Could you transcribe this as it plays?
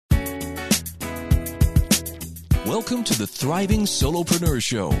Welcome to the Thriving Solopreneur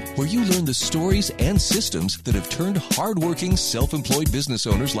Show, where you learn the stories and systems that have turned hardworking, self-employed business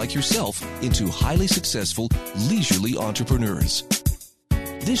owners like yourself into highly successful, leisurely entrepreneurs.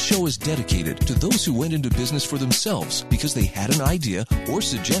 This show is dedicated to those who went into business for themselves because they had an idea or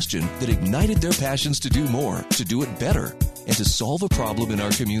suggestion that ignited their passions to do more, to do it better, and to solve a problem in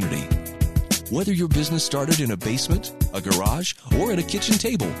our community. Whether your business started in a basement, a garage, or at a kitchen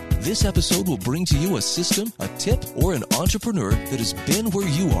table, this episode will bring to you a system, a tip, or an entrepreneur that has been where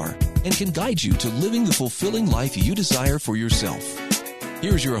you are and can guide you to living the fulfilling life you desire for yourself.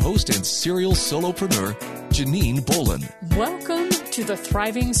 Here's your host and serial solopreneur, Janine Bolin. Welcome to the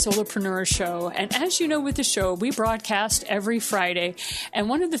Thriving Solopreneur Show. And as you know, with the show, we broadcast every Friday. And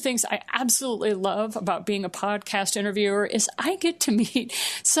one of the things I absolutely love about being a podcast interviewer is I get to meet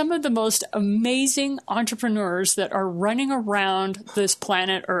some of the most amazing entrepreneurs that are running around this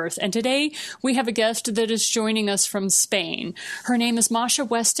planet Earth. And today we have a guest that is joining us from Spain. Her name is Mascha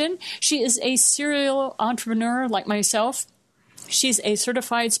Weston. She is a serial entrepreneur like myself. She's a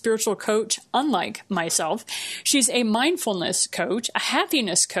certified spiritual coach, unlike myself. She's a mindfulness coach, a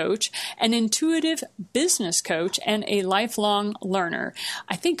happiness coach, an intuitive business coach, and a lifelong learner.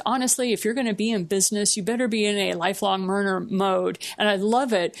 I think, honestly, if you're going to be in business, you better be in a lifelong learner mode. And I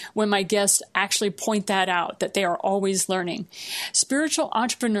love it when my guests actually point that out, that they are always learning. Spiritual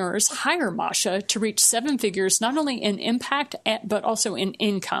entrepreneurs hire Mascha to reach seven figures, not only in impact, but also in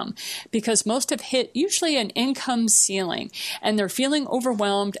income, because most have hit usually an income ceiling. And they're feeling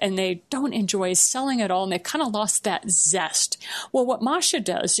overwhelmed and they don't enjoy selling at all, and they've kind of lost that zest. Well, what Mascha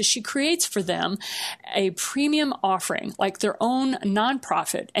does is she creates for them a premium offering, like their own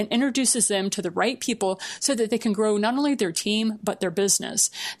nonprofit, and introduces them to the right people so that they can grow not only their team, but their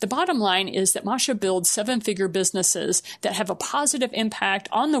business. The bottom line is that Mascha builds seven-figure businesses that have a positive impact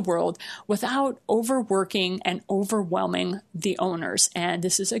on the world without overworking and overwhelming the owners. And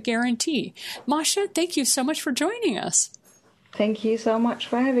this is a guarantee. Mascha, thank you so much for joining us. Thank you so much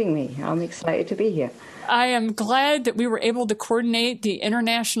for having me. I'm excited to be here. I am glad that we were able to coordinate the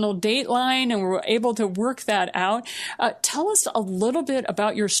international date line and we were able to work that out. Tell us a little bit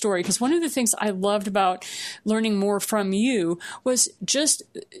about your story, because one of the things I loved about learning more from you was just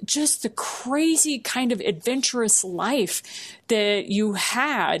the crazy kind of adventurous life that you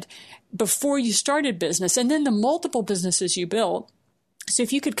had before you started business, and then the multiple businesses you built. So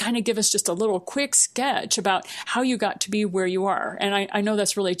if you could kind of give us just a little quick sketch about how you got to be where you are. And I know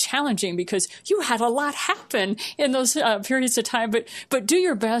that's really challenging because you had a lot happen in those periods of time, but do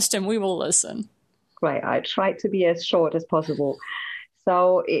your best and we will listen. Right. I tried to be as short as possible.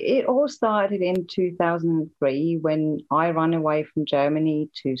 So it all started in 2003 when I ran away from Germany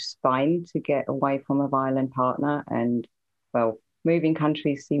to Spain to get away from a violent partner. And, well, moving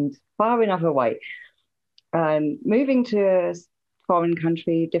countries seemed far enough away. Moving to a foreign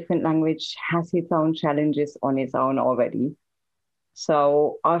country, different language, has its own challenges on its own already.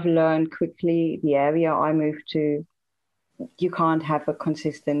 So I've learned quickly the area I moved to, you can't have a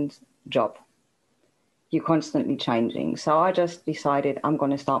consistent job. You're constantly changing. So I just decided I'm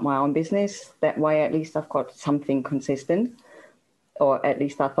going to start my own business. That way, at least I've got something consistent, or at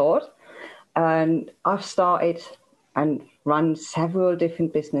least I thought. And I've started and run several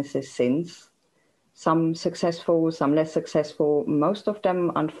different businesses since. Some successful, some less successful. Most of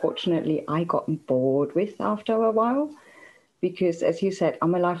them, unfortunately, I got bored with after a while because, as you said,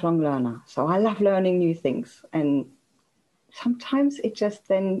 I'm a lifelong learner. So I love learning new things. And sometimes it just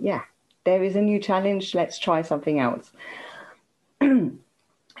then, there is a new challenge. Let's try something else.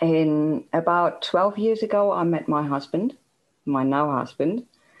 In about 12 years ago, I met my husband, my now husband,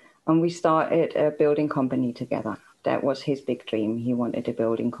 and we started a building company together. That was his big dream. He wanted a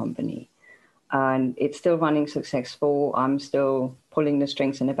building company. And it's still running successful. I'm still pulling the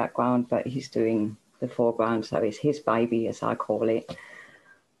strings in the background, but he's doing the foreground. So it's his baby, as I call it.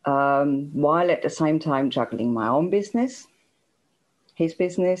 While at the same time juggling my own business, his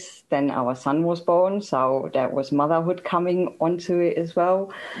business. Then our son was born. So that was motherhood coming onto it as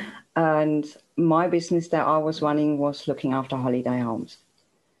well. And my business that I was running was looking after holiday homes.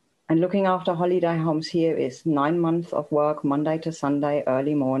 And looking after holiday homes here is 9 months of work, Monday to Sunday,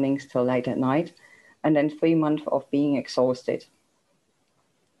 early mornings till late at night, and then 3 months of being exhausted.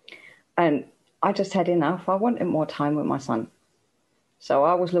 And I just had enough. I wanted more time with my son. So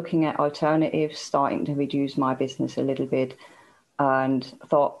I was looking at alternatives, starting to reduce my business a little bit, and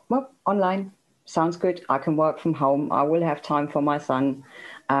thought, well, online sounds good. I can work from home. I will have time for my son.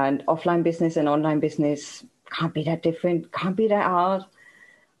 And offline business and online business can't be that different, can't be that hard.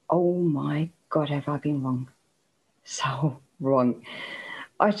 Oh my God, have I been wrong? So wrong.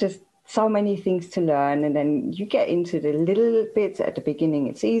 I just so many things to learn, and then you get into the little bits at the beginning.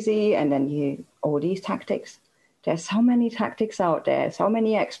 It's easy, and then all these tactics. There's so many tactics out there, so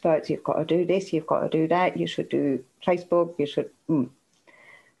many experts. You've got to do this, you've got to do that. You should do Facebook. You should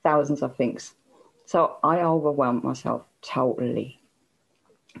thousands of things. So I overwhelmed myself totally,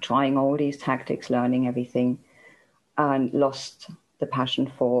 trying all these tactics, learning everything, and lost the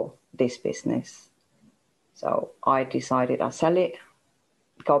passion for this business. So I decided I'll sell it,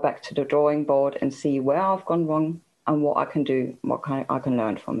 go back to the drawing board and see where I've gone wrong and what I can do, I can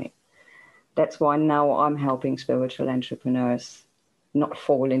learn from it. That's why now I'm helping spiritual entrepreneurs not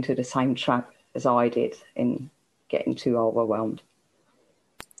fall into the same trap as I did in getting too overwhelmed.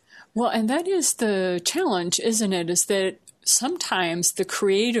 Well, and that is the challenge, isn't it? Is that sometimes the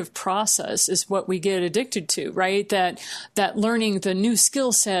creative process is what we get addicted to, right? That learning the new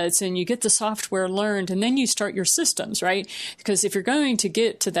skill sets, and you get the software learned, and then you start your systems, right? Because if you're going to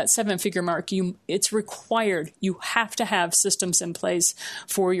get to that 7-figure mark, it's required. You have to have systems in place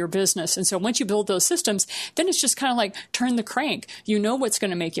for your business. And so once you build those systems, then it's just kind of like turn the crank. You know what's going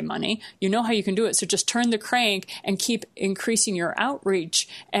to make you money. You know how you can do it. So just turn the crank and keep increasing your outreach,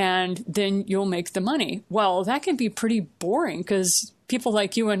 and then you'll make the money. Well, that can be pretty boring because people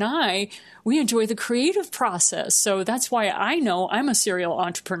like you and I, we enjoy the creative process. So that's why I know I'm a serial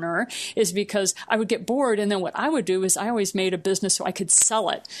entrepreneur, is because I would get bored. And then what I would do is I always made a business so I could sell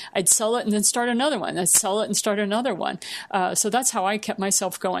it. I'd sell it and then start another one. I'd sell it and start another one. So that's how I kept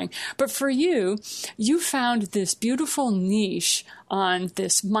myself going. But for you, you found this beautiful niche on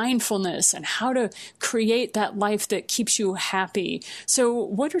this mindfulness and how to create that life that keeps you happy. So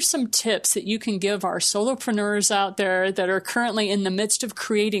what are some tips that you can give our solopreneurs out there that are currently in the midst of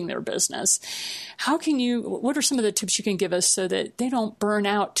creating their business? What are some of the tips you can give us so that they don't burn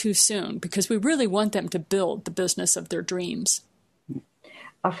out too soon? Because we really want them to build the business of their dreams.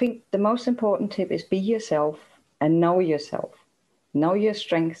 I think the most important tip is be yourself and know yourself. Know your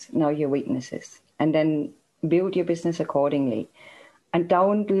strengths, know your weaknesses, and then build your business accordingly. And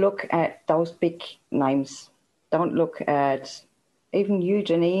don't look at those big names. Don't look at even you,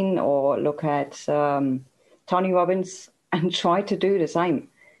 Janine, or look at Tony Robbins and try to do the same.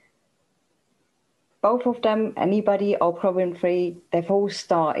 Both of them, anybody, Oprah Winfrey, they've all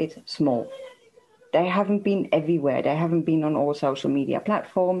started small. They haven't been everywhere. They haven't been on all social media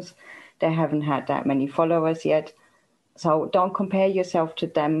platforms. They haven't had that many followers yet. So don't compare yourself to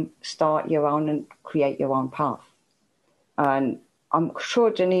them. Start your own and create your own path. And I'm sure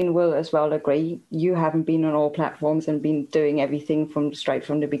Janine will as well agree. You haven't been on all platforms and been doing everything straight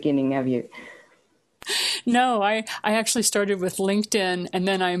from the beginning, have you? No, I actually started with LinkedIn, and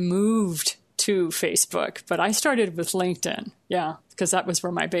then I moved to Facebook, but I started with LinkedIn. Yeah, because that was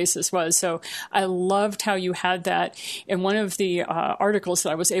where my basis was. So I loved how you had that. And one of the articles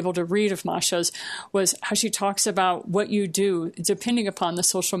that I was able to read of Mascha's was how she talks about what you do depending upon the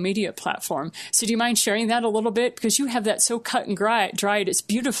social media platform. So do you mind sharing that a little bit? Because you have that so cut and dried. It's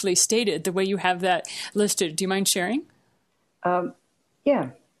beautifully stated the way you have that listed. Do you mind sharing? Yeah.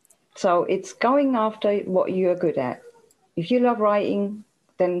 So it's going after what you're good at. If you love writing,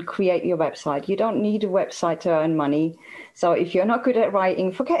 then create your website. You don't need a website to earn money. So if you're not good at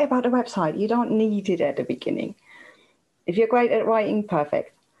writing, forget about the website. You don't need it at the beginning. If you're great at writing,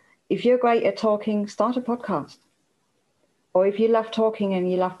 perfect. If you're great at talking, start a podcast. Or if you love talking and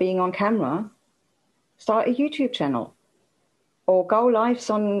you love being on camera, start a YouTube channel. Or go lives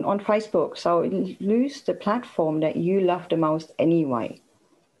on Facebook. So lose the platform that you love the most anyway.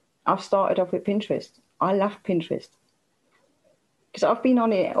 I've started off with Pinterest. I love Pinterest because I've been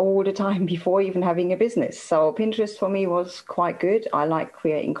on it all the time before even having a business. So Pinterest for me was quite good. I like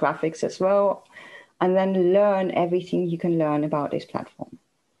creating graphics as well. And then learn everything you can learn about this platform.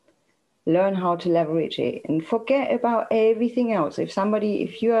 Learn how to leverage it and forget about everything else.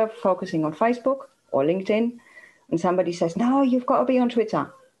 If you are focusing on Facebook or LinkedIn and somebody says, no, you've got to be on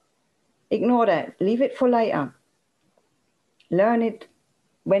Twitter, ignore that. Leave it for later. Learn it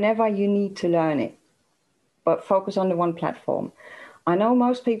whenever you need to learn it, but focus on the one platform. I know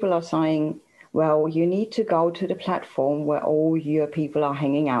most people are saying, well, you need to go to the platform where all your people are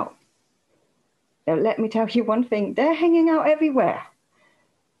hanging out. Now, let me tell you one thing, they're hanging out everywhere.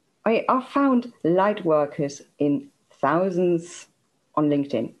 I've found light workers in thousands on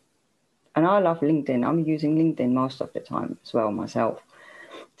LinkedIn. And I love LinkedIn. I'm using LinkedIn most of the time as well myself.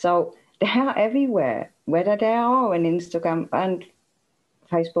 So they are everywhere, whether they are on Instagram and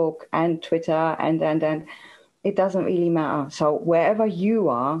Facebook and Twitter and it doesn't really matter. So wherever you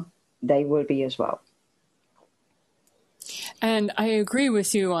are, they will be as well. And I agree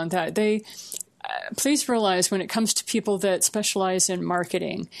with you on that. please realize when it comes to people that specialize in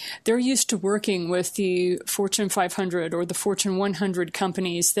marketing, they're used to working with the Fortune 500 or the Fortune 100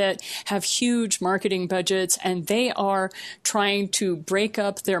 companies that have huge marketing budgets, and they are trying to break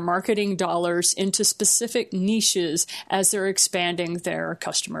up their marketing dollars into specific niches as they're expanding their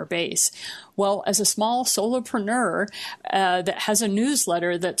customer base. Well, as a small solopreneur that has a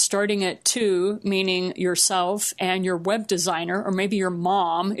newsletter that's starting at 2, meaning yourself and your web designer, or maybe your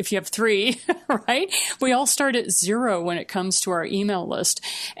mom, if you have 3, right? We all start at 0 when it comes to our email list.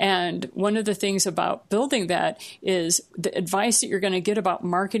 And one of the things about building that is the advice that you're going to get about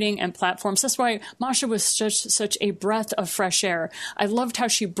marketing and platforms. That's why Mascha was such a breath of fresh air. I loved how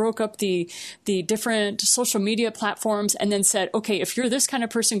she broke up the different social media platforms and then said, okay, if you're this kind of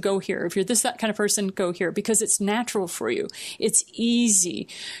person, go here. If you're that kind of person, go here, because it's natural for you. It's easy.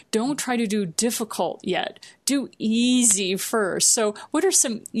 Don't try to do difficult yet. Do easy first. So what are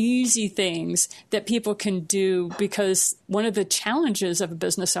some easy things that people can do? Because one of the challenges of a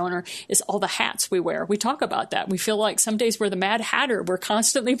business owner is all the hats we wear. We talk about that. We feel like some days we're the Mad Hatter. We're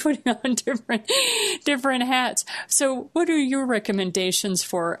constantly putting on different hats. So what are your recommendations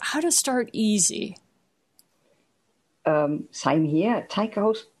for how to start easy? Same here. Take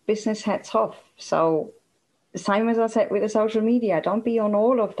those business hats off. So same as I said with the social media, don't be on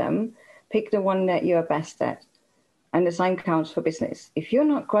all of them. Pick the one that you're best at. And the same counts for business. If you're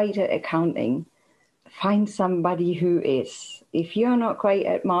not great at accounting, find somebody who is. If you're not great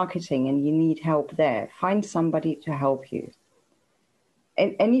at marketing and you need help there, find somebody to help you.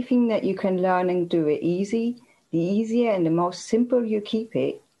 And anything that you can learn and do it easy, the easier and the more simple you keep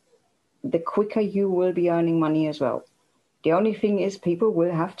it, the quicker you will be earning money as well. The only thing is people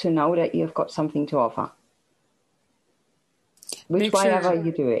will have to know that you've got something to offer. Which way ever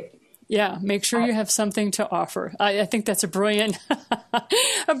you do it. Yeah, make sure you have something to offer. I think that's a brilliant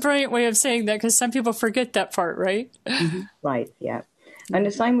way of saying that, because some people forget that part, right? Mm-hmm. Right, yeah. And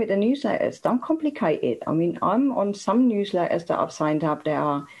the same with the newsletters. Don't complicate it. I mean, I'm on some newsletters that I've signed up that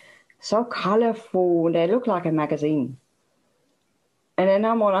are so colorful. They look like a magazine. And then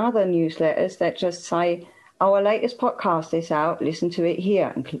I'm on other newsletters that just say, our latest podcast is out, listen to it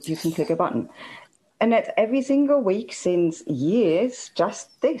here, and you can click a button. And that's every single week since years,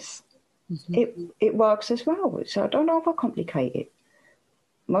 just this. Mm-hmm. It works as well, so don't overcomplicate it.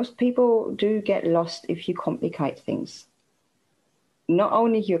 Most people do get lost if you complicate things. Not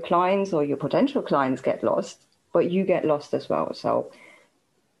only your clients or your potential clients get lost, but you get lost as well. So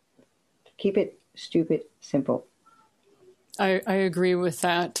keep it stupid simple. I agree with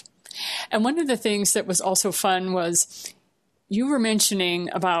that. And one of the things that was also fun was you were mentioning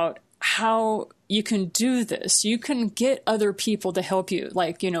about how you can do this. You can get other people to help you,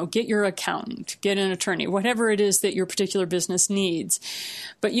 like, get your accountant, get an attorney, whatever it is that your particular business needs.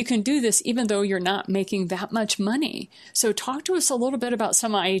 But you can do this even though you're not making that much money. So talk to us a little bit about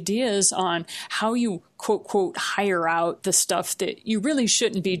some ideas on how you, quote, quote, hire out the stuff that you really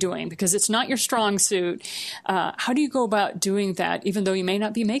shouldn't be doing because it's not your strong suit. How do you go about doing that even though you may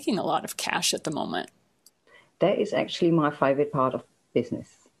not be making a lot of cash at the moment? That is actually my favorite part of business.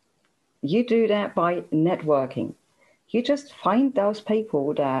 You do that by networking. You just find those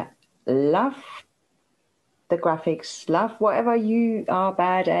people that love the graphics, love whatever you are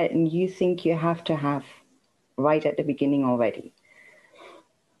bad at and you think you have to have right at the beginning already.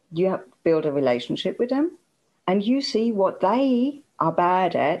 You have to build a relationship with them and you see what they are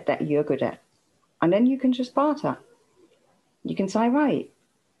bad at that you're good at. And then you can just barter. You can say, right,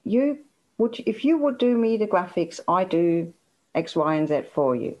 if you would do me the graphics, I do X, Y, and Z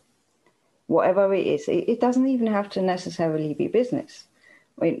for you. Whatever it is, it doesn't even have to necessarily be business.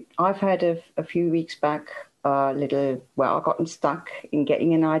 I mean, I've had a few weeks back I've gotten stuck in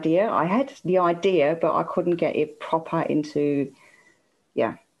getting an idea. I had the idea, but I couldn't get it proper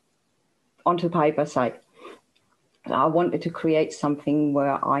onto paper, say. I wanted to create something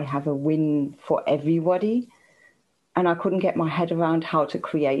where I have a win for everybody, and I couldn't get my head around how to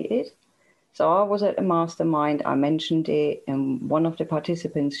create it. So I was at a mastermind, I mentioned it, and one of the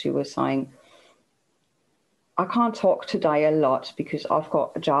participants, she was saying, I can't talk today a lot because I've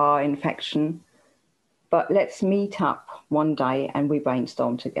got a jar infection, but let's meet up one day and we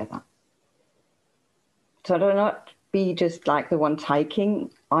brainstorm together. So do not be just like the one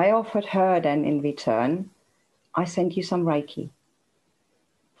taking. I offered her then in return, I send you some Reiki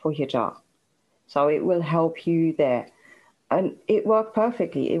for your jar. So it will help you there. And it worked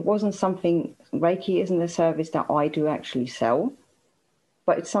perfectly. It wasn't something, Reiki isn't a service that I do actually sell,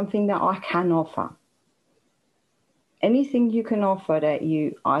 but it's something that I can offer. Anything you can offer that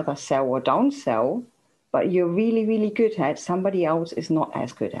you either sell or don't sell, but you're really, really good at, somebody else is not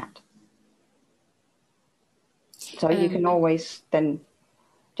as good at. So you can always then,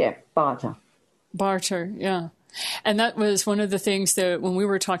 barter. Barter, yeah. And that was one of the things that when we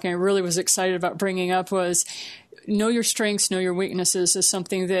were talking, I really was excited about bringing up was know your strengths, know your weaknesses is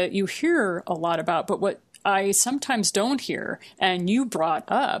something that you hear a lot about. But what I sometimes don't hear, and you brought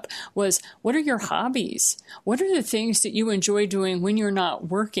up, was what are your hobbies? What are the things that you enjoy doing when you're not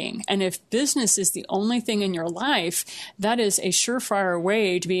working? And if business is the only thing in your life, that is a surefire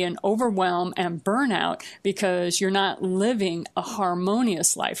way to be an overwhelm and burnout because you're not living a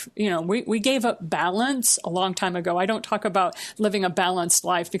harmonious life. You know, we gave up balance a long time ago. I don't talk about living a balanced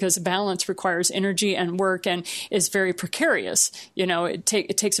life because balance requires energy and work and is very precarious. You know, it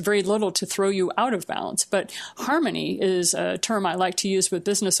takes very little to throw you out of balance. But harmony is a term I like to use with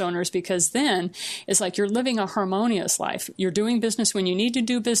business owners because then it's like you're living a harmonious life. You're doing business when you need to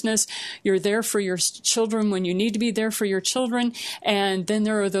do business. You're there for your children when you need to be there for your children. And then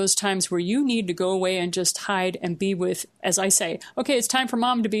there are those times where you need to go away and just hide and be with, as I say, okay, it's time for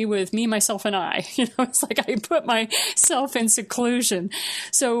mom to be with me, myself, and I. You know, it's like I put myself in seclusion.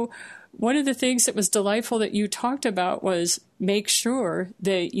 So one of the things that was delightful that you talked about was make sure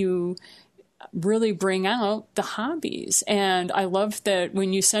that you really bring out the hobbies. And I love that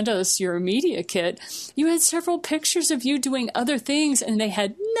when you sent us your media kit, you had several pictures of you doing other things and they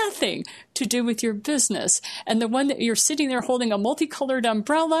had nothing to do with your business. And the one that you're sitting there holding a multicolored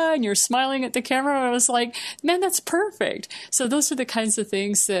umbrella and you're smiling at the camera, I was like, man, that's perfect. So those are the kinds of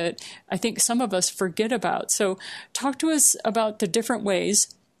things that I think some of us forget about. So talk to us about the different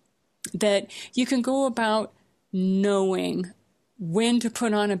ways that you can go about knowing when to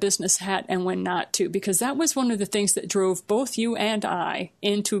put on a business hat and when not to, because that was one of the things that drove both you and I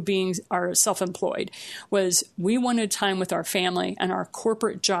into being our self-employed, was we wanted time with our family, and our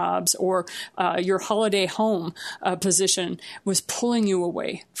corporate jobs or your holiday home position was pulling you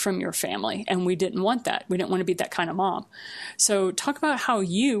away from your family. And we didn't want that. We didn't want to be that kind of mom. So talk about how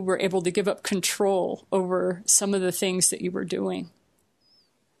you were able to give up control over some of the things that you were doing.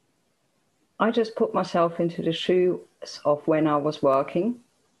 I just put myself into the shoes of when I was working,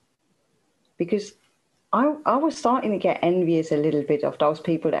 because I was starting to get envious a little bit of those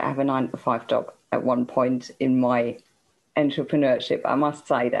people that have a 9-to-5 job at one point in my entrepreneurship. I must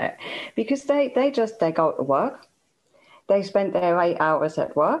say that, because they go to work, they spend their 8 hours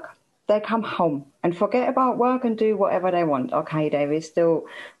at work, they come home and forget about work and do whatever they want. Okay, there is still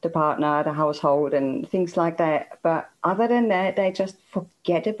the partner, the household and things like that. But other than that, they just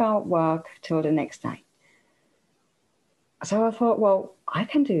forget about work till the next day. So I thought, well, I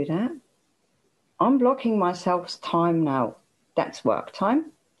can do that. I'm blocking myself's time now. That's work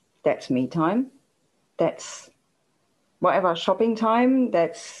time. That's me time. That's whatever shopping time.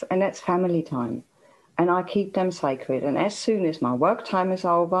 That's family time. And I keep them sacred. And as soon as my work time is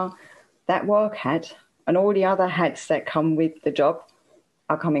over, that work hat and all the other hats that come with the job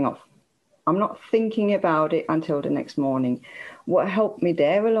are coming off. I'm not thinking about it until the next morning. What helped me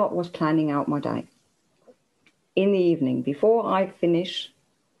there a lot was planning out my day. In the evening, before I finish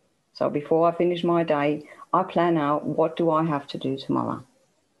my day, I plan out what do I have to do tomorrow.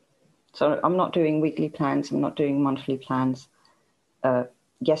 So I'm not doing weekly plans. I'm not doing monthly plans.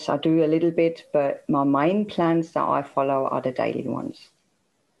 Yes, I do a little bit, but my main plans that I follow are the daily ones.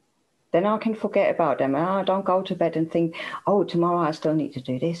 Then I can forget about them. I don't go to bed and think, oh, tomorrow I still need to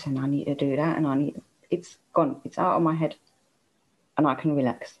do this and I need to do that. And it's gone. It's out of my head and I can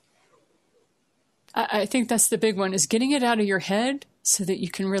relax. I think that's the big one, is getting it out of your head so that you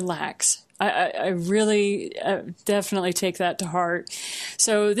can relax. I really definitely take that to heart.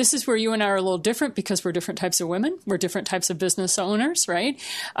 So this is where you and I are a little different because we're different types of women. We're different types of business owners, right?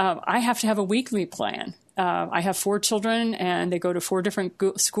 I have to have a weekly plan. I have 4 children and they go to 4 different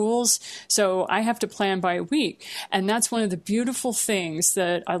schools. So I have to plan by a week. And that's one of the beautiful things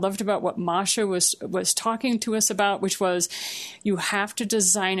that I loved about what Mascha was talking to us about, which was you have to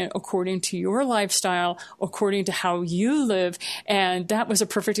design it according to your lifestyle, according to how you live. And that was a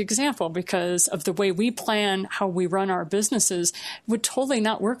perfect example because of the way we plan how we run our businesses would totally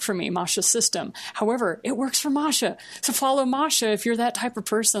not work for me, Mascha's system. However, it works for Mascha. So follow Mascha if you're that type of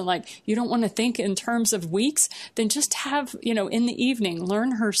person, like you don't want to think in terms of weeks, then just have, in the evening,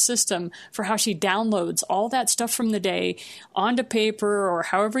 learn her system for how she downloads all that stuff from the day onto paper or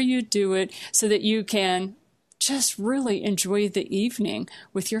however you do it so that you can just really enjoy the evening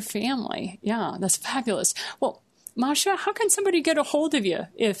with your family. Yeah, that's fabulous. Well, Mascha, how can somebody get a hold of you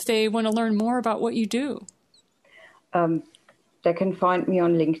if they want to learn more about what you do? They can find me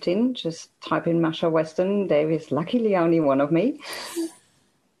on LinkedIn. Just type in Mascha Weston. There is luckily only one of me.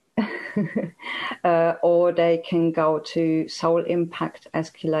 Or they can go to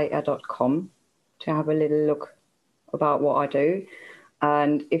soulimpactescalator.com to have a little look about what I do.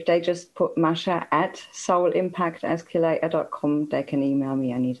 And if they just put Mascha at soulimpactescalator.com, they can email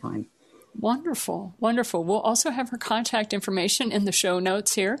me anytime. Wonderful. Wonderful. We'll also have her contact information in the show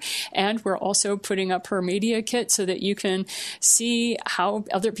notes here. And we're also putting up her media kit so that you can see how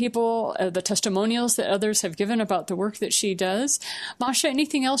other people, the testimonials that others have given about the work that she does. Mascha,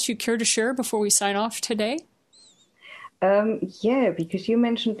 anything else you care to share before we sign off today? Yeah, because you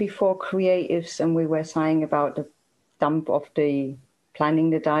mentioned before creatives and we were saying about the dump of the planning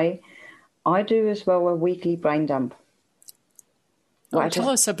the day. I do as well a weekly brain dump. Tell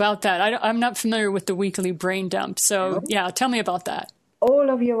us about that. I'm not familiar with the weekly brain dump. So, yeah, tell me about that. All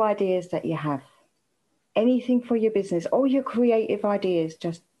of your ideas that you have, anything for your business, all your creative ideas,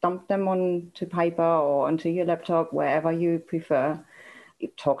 just dump them onto paper or onto your laptop, wherever you prefer.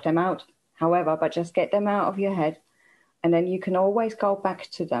 Talk them out, however, but just get them out of your head. And then you can always go back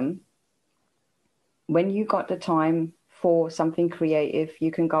to them. When you got the time for something creative,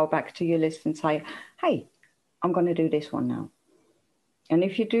 you can go back to your list and say, hey, I'm going to do this one now. And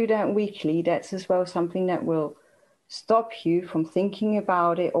if you do that weekly, that's as well something that will stop you from thinking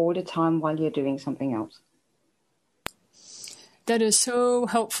about it all the time while you're doing something else. That is so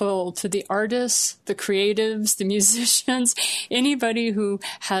helpful to the artists, the creatives, the musicians, anybody who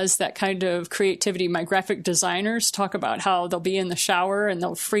has that kind of creativity. My graphic designers talk about how they'll be in the shower and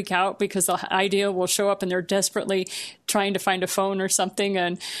they'll freak out because the idea will show up and they're desperately trying to find a phone or something.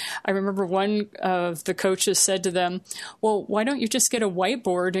 And I remember one of the coaches said to them, well, why don't you just get a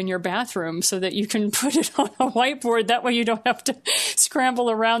whiteboard in your bathroom so that you can put it on a whiteboard? That way you don't have to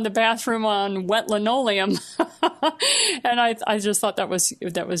scramble around the bathroom on wet linoleum. And I just thought that was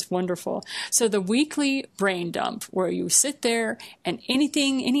wonderful. So the weekly brain dump where you sit there and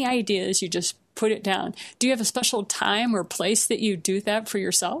any ideas, you just put it down. Do you have a special time or place that you do that for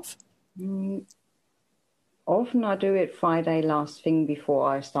yourself? Often I do it Friday last thing before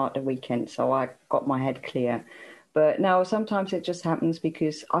I start the weekend, so I got my head clear. But no, sometimes it just happens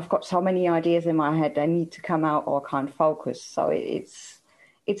because I've got so many ideas in my head, they need to come out or I can't focus. So it's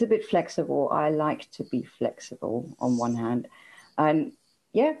a bit flexible. I like to be flexible on one hand. And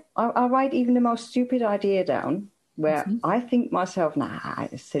yeah, I write even the most stupid idea down where I think myself, nah,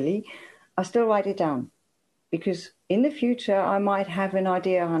 it's silly. I still write it down because in the future, I might have an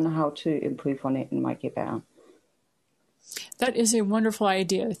idea on how to improve on it and make it better. That is a wonderful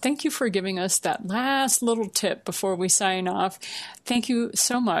idea. Thank you for giving us that last little tip before we sign off. Thank you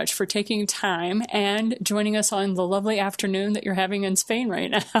so much for taking time and joining us on the lovely afternoon that you're having in Spain right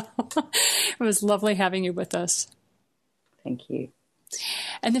now. It was lovely having you with us. Thank you.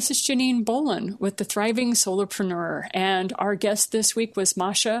 And this is Janine Bolin with the Thriving Solopreneur. And our guest this week was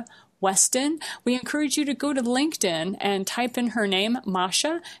Mascha Weston. We encourage you to go to LinkedIn and type in her name,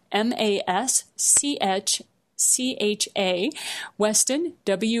 Mascha, Maschcha, Weston, Weston.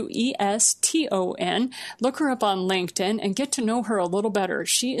 Look her up on LinkedIn and get to know her a little better.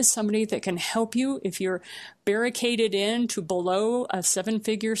 She is somebody that can help you if you're barricaded in to below a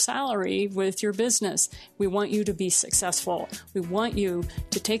 7-figure salary with your business. We want you to be successful. We want you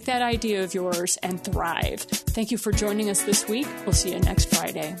to take that idea of yours and thrive. Thank you for joining us this week. We'll see you next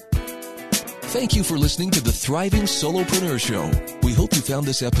Friday. Thank you for listening to the Thriving Solopreneur Show. We hope you found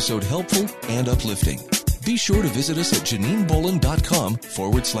this episode helpful and uplifting. Be sure to visit us at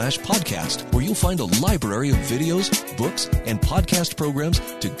JanineBolin.com/podcast, where you'll find a library of videos, books, and podcast programs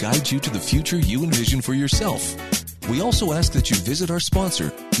to guide you to the future you envision for yourself. We also ask that you visit our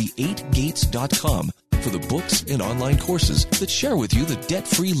sponsor, the8gates.com, for the books and online courses that share with you the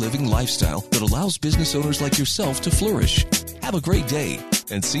debt-free living lifestyle that allows business owners like yourself to flourish. Have a great day,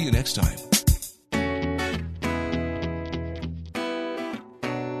 and see you next time.